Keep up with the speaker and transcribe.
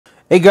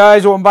Hey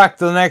guys, welcome back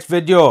to the next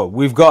video.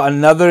 We've got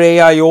another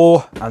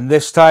AIO, and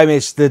this time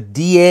it's the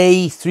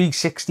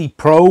DA360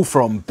 Pro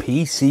from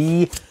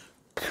PCCOOLER.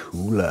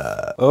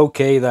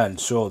 Okay then,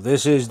 so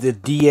this is the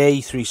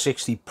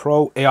DA360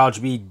 Pro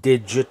ARGB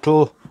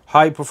digital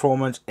high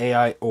performance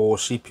AIO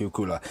CPU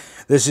cooler.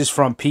 This is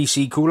from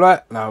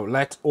PCCOOLER. Now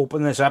let's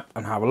open this up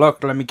and have a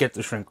look. Let me get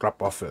the shrink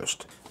wrap off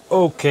first.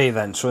 Okay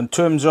then, so in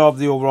terms of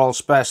the overall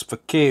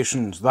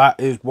specifications, that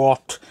is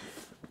what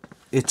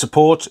it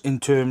supports in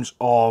terms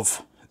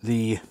of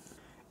the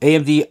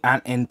AMD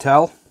and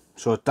Intel.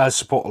 So it does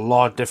support a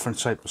lot of different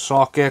types of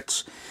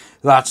sockets.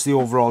 That's the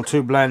overall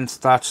tube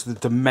length. That's the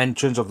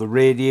dimensions of the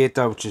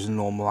radiator, which is a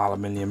normal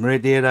aluminium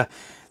radiator.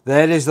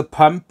 There is the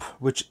pump,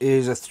 which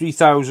is a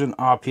 3000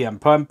 RPM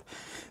pump.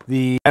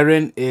 The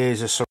bearing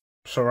is a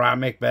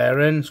ceramic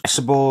bearing,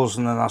 decibels,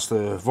 and then that's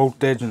the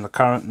voltage and the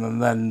current, and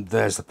then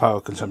there's the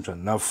power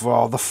consumption. Now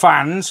for the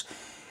fans,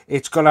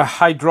 it's got a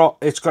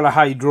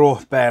hydro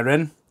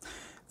bearing.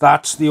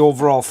 That's the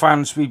overall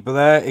fan speed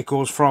there. It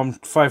goes from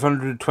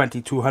 500 to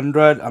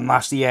 2200, and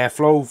that's the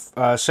airflow,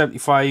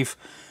 75.8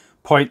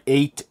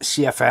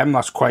 CFM.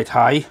 That's quite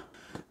high.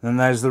 Then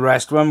there's the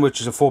rest one,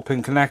 which is a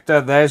 4-pin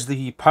connector. There's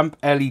the pump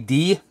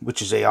LED,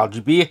 which is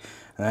ARGB,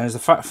 and there's the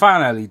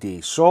fan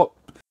LED. So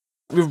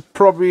we've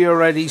probably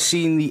already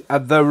seen the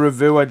other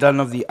review I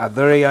done of the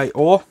other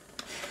AIO.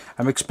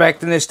 I'm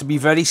expecting this to be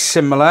very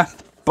similar,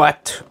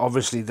 but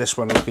obviously this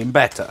one has been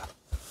better.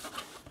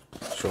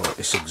 So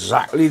it's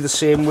exactly the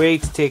same way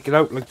to take it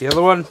out like the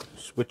other one,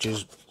 which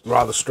is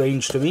rather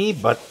strange to me,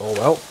 but oh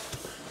well.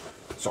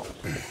 So,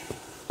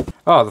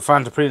 oh, the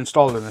fans are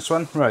pre-installed in this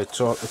one. Right,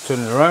 so I'll turn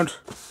it around.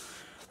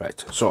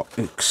 Right, so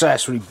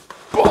accessory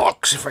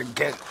box, if I can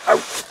get it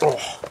out.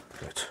 Oh,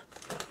 right.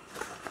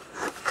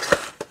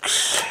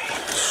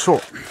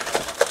 So,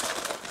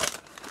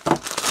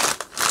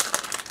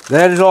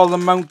 there is all the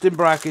mounting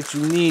brackets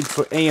you need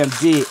for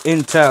AMD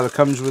Intel. It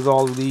comes with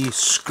all the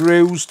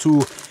screws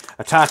to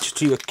attach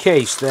to your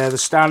case. They're the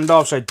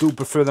standoffs. I do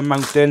prefer the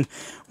mounting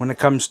when it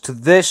comes to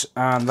this,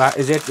 and that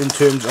is it in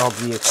terms of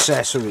the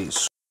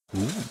accessories.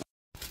 Ooh.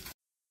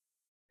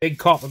 Big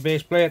copper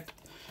base plate,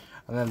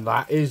 and then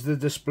that is the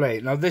display.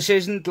 Now this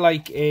isn't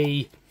like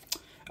a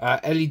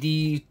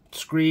LED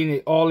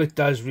screen. All it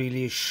does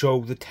really is show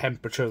the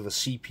temperature of the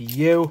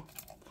CPU,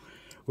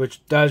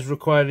 which does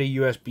require a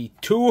USB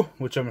 2,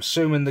 which I'm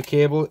assuming the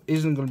cable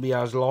isn't going to be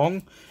as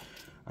long.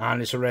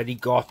 And it's already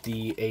got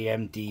the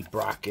AMD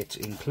brackets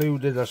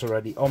included. That's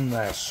already on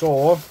there.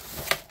 So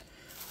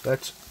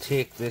let's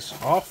take this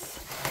off.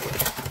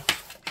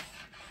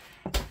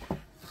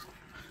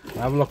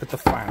 Have a look at the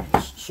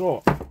fans.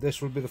 So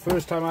this will be the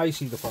first time I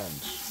see the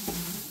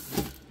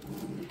fans.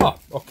 Oh,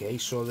 okay,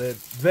 so they're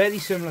very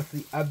similar to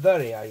the other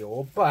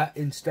AIO, but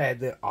instead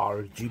they're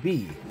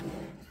RGB.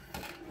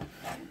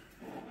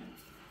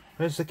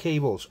 Where's the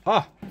cables?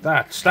 Ah,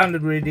 that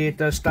standard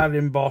radiator, standard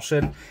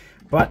embossing.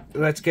 But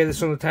let's get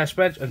this on the test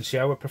bench and see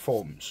how it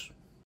performs.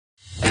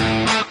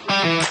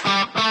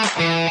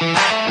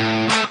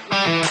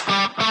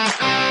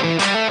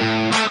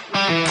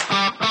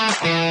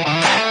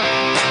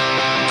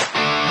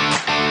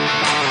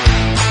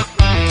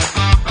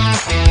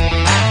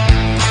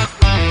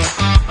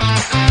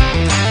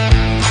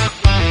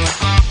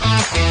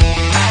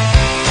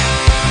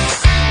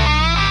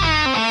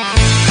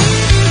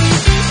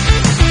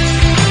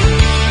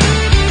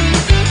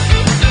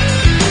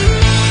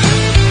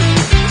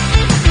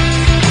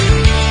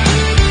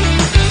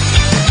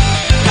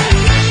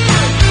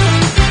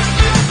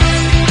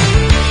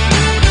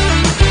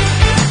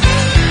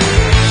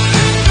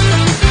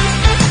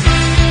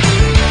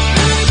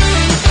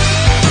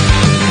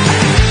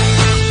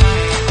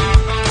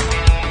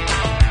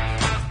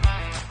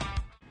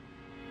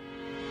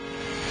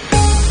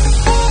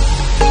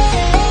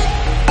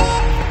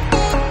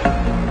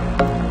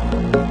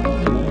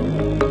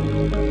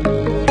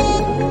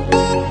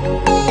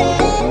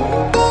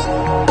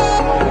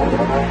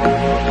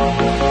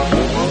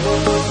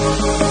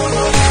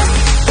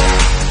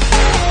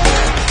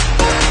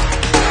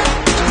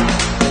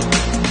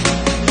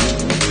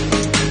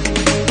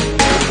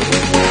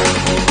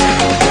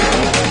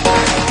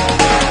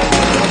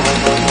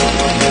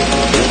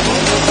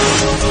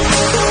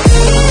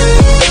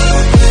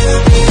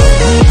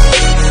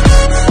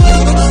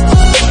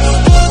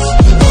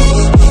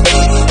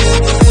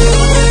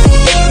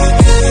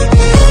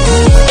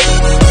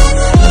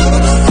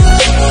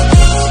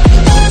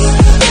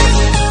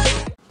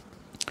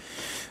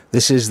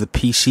 This is the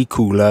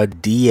PCCOOLER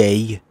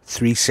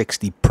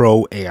DA360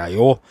 Pro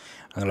AIO.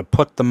 I'm going to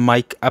put the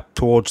mic up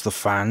towards the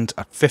fans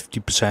at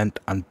 50%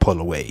 and pull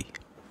away.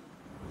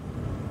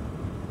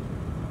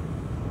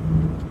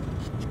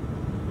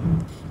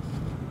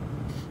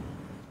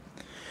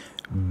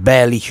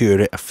 Barely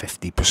hear it at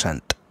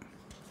 50%.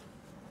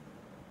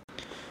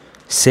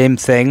 Same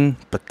thing,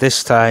 but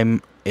this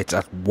time it's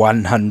at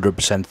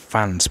 100%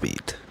 fan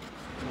speed.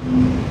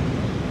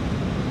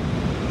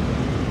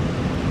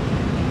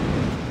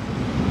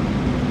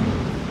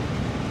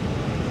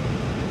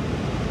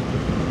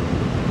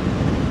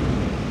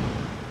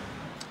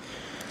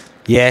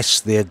 Yes,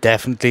 they're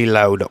definitely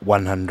loud at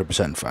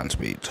 100% fan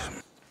speed.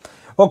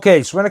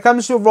 Okay, so when it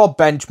comes to overall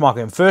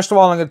benchmarking, first of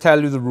all, I'm going to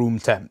tell you the room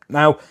temp.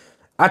 Now,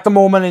 at the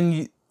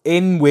moment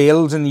in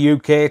Wales, in the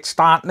UK, it's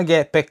starting to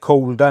get a bit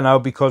colder now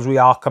because we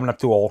are coming up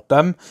to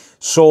autumn.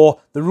 So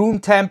the room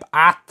temp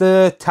at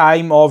the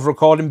time of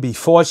recording,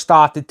 before I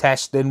started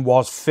testing,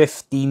 was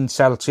 15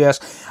 Celsius.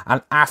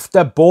 And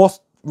after both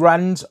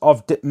runs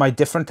of my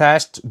different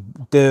tests,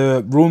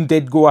 the room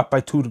did go up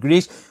by 2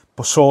 degrees,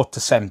 but so to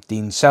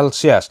 17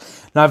 Celsius.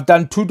 Now, I've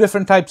done two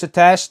different types of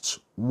tests.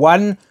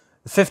 One,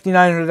 the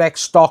 5900X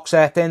stock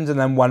settings, and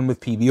then one with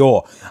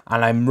PBO.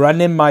 And I'm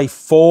running my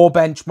 4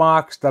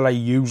 benchmarks that I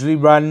usually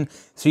run: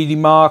 3D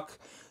Mark,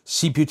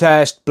 CPU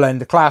Test,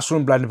 Blender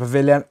Classroom, Blender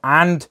Pavilion,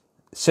 and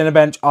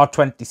Cinebench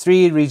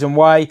R23. Reason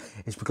why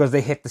is because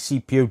they hit the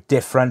CPU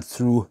different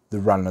through the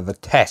run of the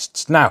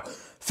tests. Now,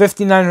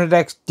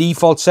 5900X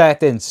default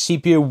settings,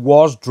 CPU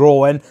was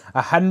drawing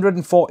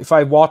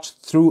 145 watts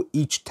through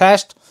each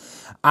test.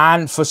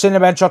 And for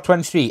Cinebench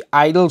R23,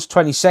 idles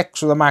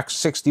 26 with a max of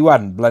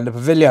 61. Blender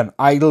Pavilion,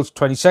 idles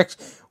 26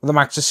 with a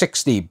max of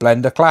 60.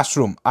 Blender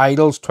Classroom,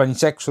 idles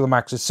 26 with a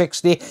max of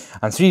 60.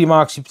 And 3D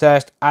Mark CPU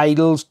Test,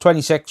 idles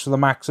 26 with a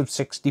max of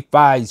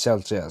 65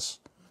 Celsius.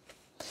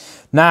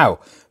 Now,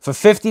 for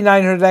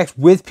 5900X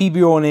with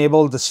PBO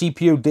enabled, the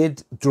CPU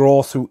did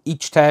draw through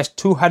each test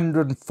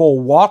 204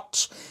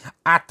 watts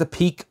at the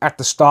peak at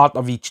the start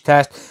of each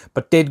test,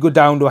 but did go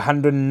down to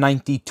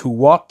 192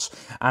 watts.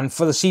 And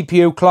for the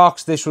CPU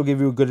clocks, this will give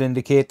you a good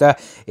indicator.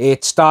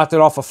 It started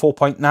off at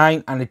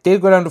 4.9 and it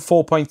did go down to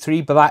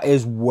 4.3, but that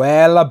is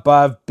well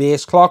above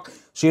base clock,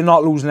 so you're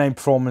not losing any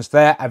performance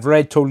there. I've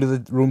already told you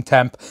the room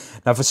temp.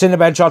 Now for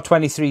Cinebench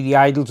R23, the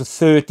idles are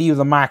 30 with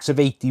a max of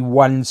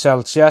 81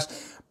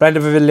 Celsius. Blender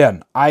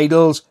Pavilion,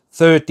 idles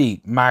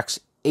 30,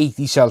 max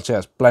 80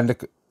 Celsius.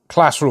 Blender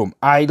Classroom,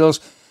 idles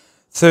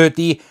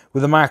 30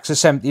 with a max of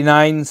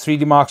 79.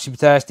 3D Mark CPU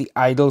Test, the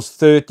idles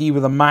 30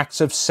 with a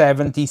max of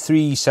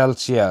 73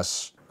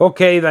 Celsius.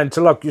 Okay then,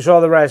 so look, you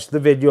saw the rest of the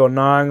video.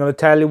 Now I'm going to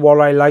tell you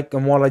what I like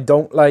and what I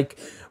don't like.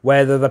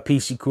 Whether the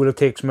PC Cooler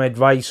takes my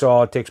advice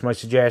or takes my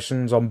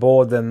suggestions on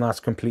board, then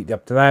that's completely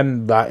up to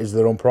them. That is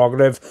their own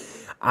prerogative.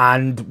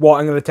 And what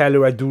I'm going to tell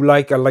you I do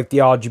like, I like the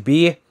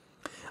RGB.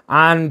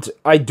 And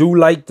I do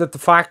like the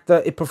fact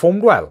that it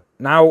performed well.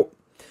 Now,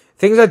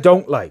 things I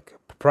don't like: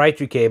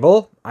 proprietary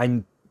cable.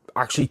 I'm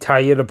actually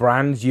tired of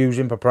brands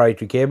using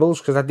proprietary cables,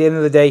 because at the end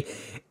of the day,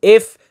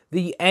 if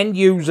the end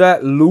user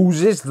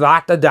loses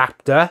that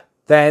adapter,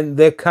 then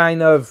they're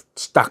kind of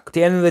stuck. At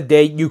the end of the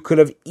day, you could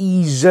have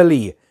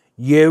easily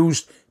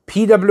used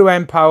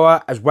PWM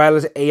power as well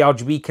as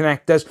ARGB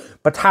connectors,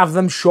 but have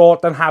them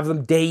short and have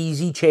them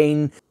daisy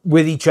chain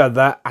with each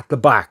other at the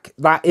back.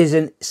 That is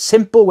a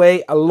simple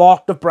way. A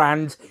lot of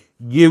brands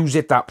use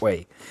it that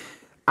way.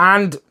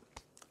 And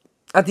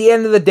at the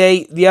end of the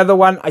day, the other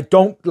one I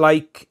don't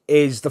like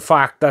is the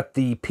fact that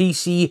the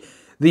PC,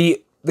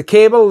 the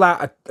cable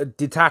that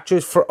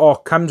detaches for or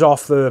comes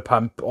off the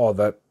pump or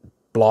the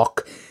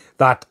block,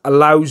 that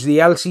allows the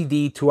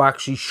LCD to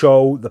actually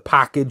show the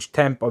package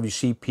temp of your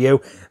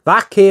CPU.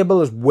 That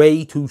cable is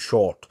way too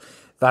short.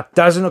 That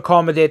doesn't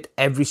accommodate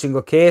every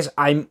single case.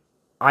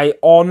 I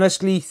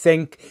honestly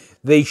think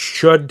they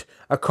should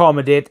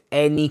accommodate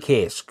any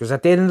case, because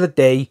at the end of the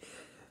day,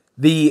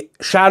 the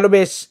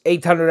Shadowbase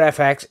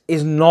 800FX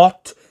is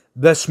not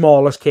the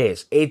smallest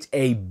case. It's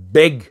a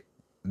big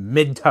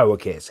mid-tower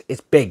case.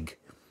 It's big,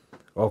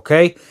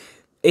 okay?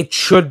 It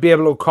should be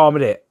able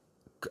to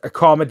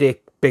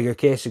accommodate bigger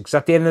cases, because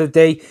at the end of the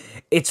day,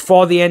 it's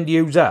for the end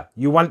user.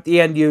 You want the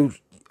end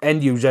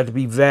user to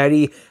be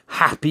very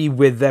happy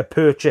with their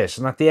purchase.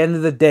 And at the end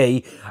of the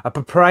day, a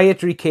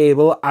proprietary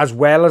cable as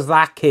well as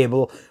that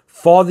cable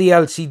for the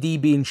LCD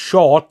being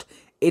short,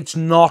 it's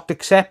not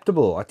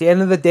acceptable. At the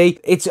end of the day,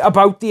 it's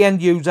about the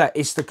end user.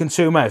 It's the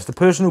consumer. It's the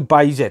person who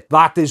buys it.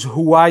 That is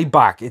who I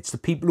back. It's the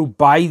people who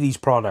buy these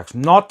products,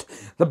 not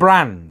the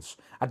brands.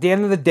 At the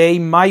end of the day,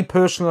 my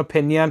personal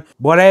opinion,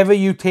 whatever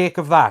you take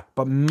of that,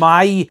 but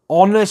my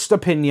honest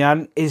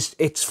opinion is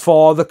it's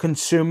for the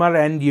consumer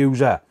end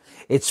user.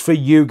 It's for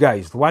you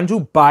guys, the ones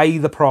who buy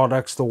the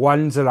products, the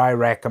ones that I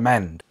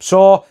recommend.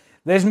 So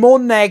there's more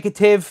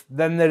negative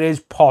than there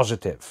is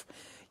positive.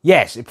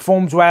 Yes, it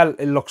performs well,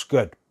 it looks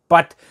good,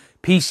 but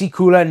PC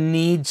Cooler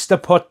needs to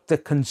put the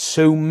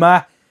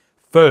consumer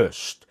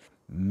first.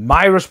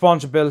 My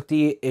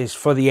responsibility is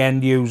for the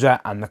end user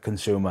and the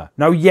consumer.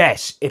 Now,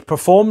 yes, it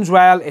performs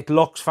well, it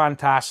looks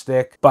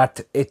fantastic,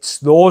 but it's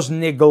those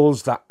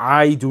niggles that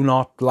I do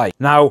not like.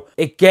 Now,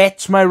 it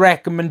gets my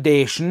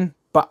recommendation,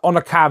 but on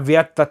a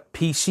caveat that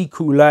PC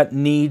Cooler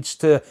needs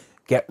to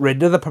get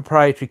rid of the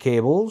proprietary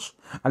cables,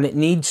 and it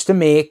needs to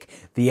make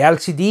the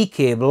LCD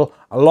cable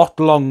a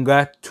lot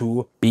longer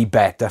to be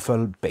better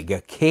for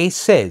bigger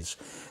cases.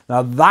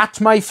 Now,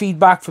 that's my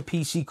feedback for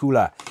PC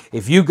Cooler.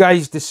 If you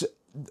guys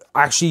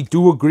actually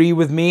do agree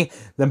with me,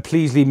 then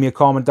please leave me a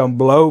comment down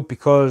below,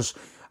 because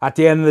at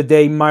the end of the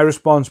day, my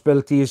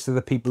responsibility is to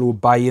the people who are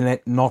buying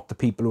it, not the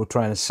people who are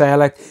trying to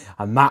sell it,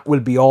 and that will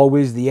be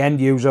always the end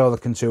user or the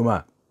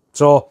consumer.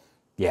 So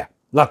yeah,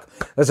 look,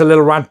 there's a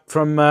little rant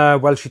from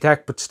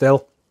WELSHYTECH, but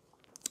still,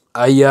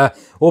 I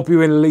hope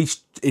you at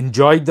least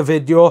enjoyed the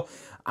video,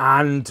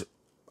 and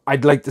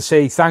I'd like to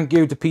say thank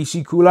you to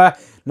PCCOOLER.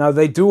 Now,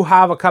 they do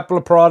have a couple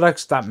of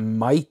products that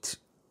might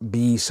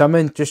be some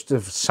interest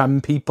of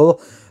some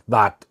people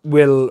that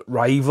will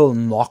rival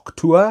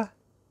Noctua,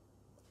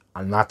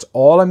 and that's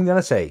all I'm going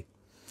to say.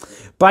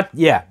 But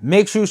yeah,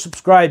 make sure you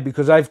subscribe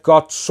because I've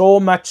got so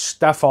much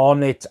stuff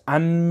on it.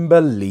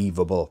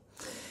 Unbelievable.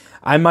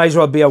 I might as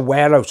well be a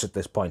warehouse at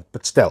this point,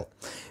 but still.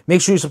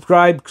 Make sure you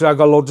subscribe because I've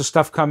got loads of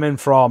stuff coming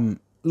from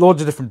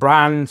loads of different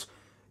brands.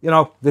 You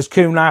know, there's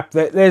QNAP,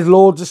 there's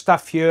loads of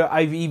stuff here.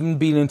 I've even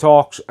been in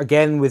talks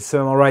again with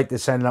Thermalright. They're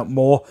sending out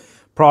more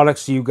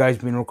products you guys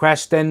have been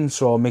requesting,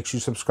 so make sure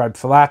you subscribe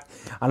for that.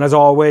 And as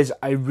always,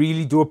 I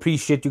really do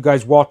appreciate you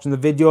guys watching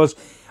the videos.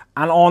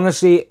 And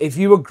honestly, if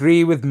you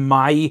agree with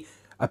my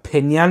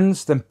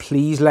opinions, then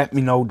please let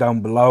me know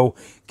down below.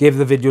 Give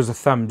the videos a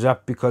thumbs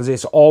up because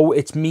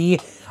it's me.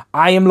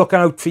 I am looking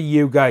out for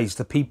you guys,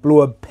 the people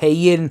who are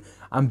paying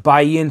and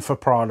buying for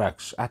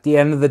products. At the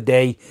end of the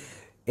day,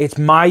 it's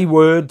my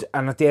word,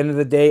 and at the end of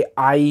the day,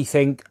 I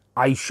think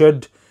I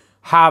should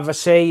have a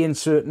say in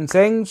certain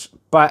things,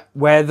 but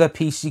whether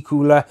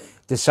PCCOOLER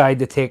decide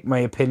to take my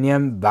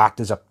opinion, that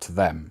is up to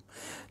them.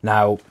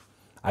 Now,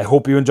 I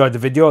hope you enjoyed the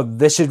video.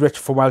 This is Rich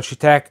from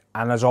WELSHYTECH,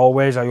 and as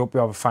always, I hope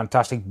you have a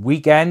fantastic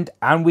weekend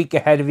and week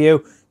ahead of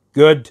you.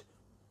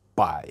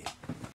 Goodbye.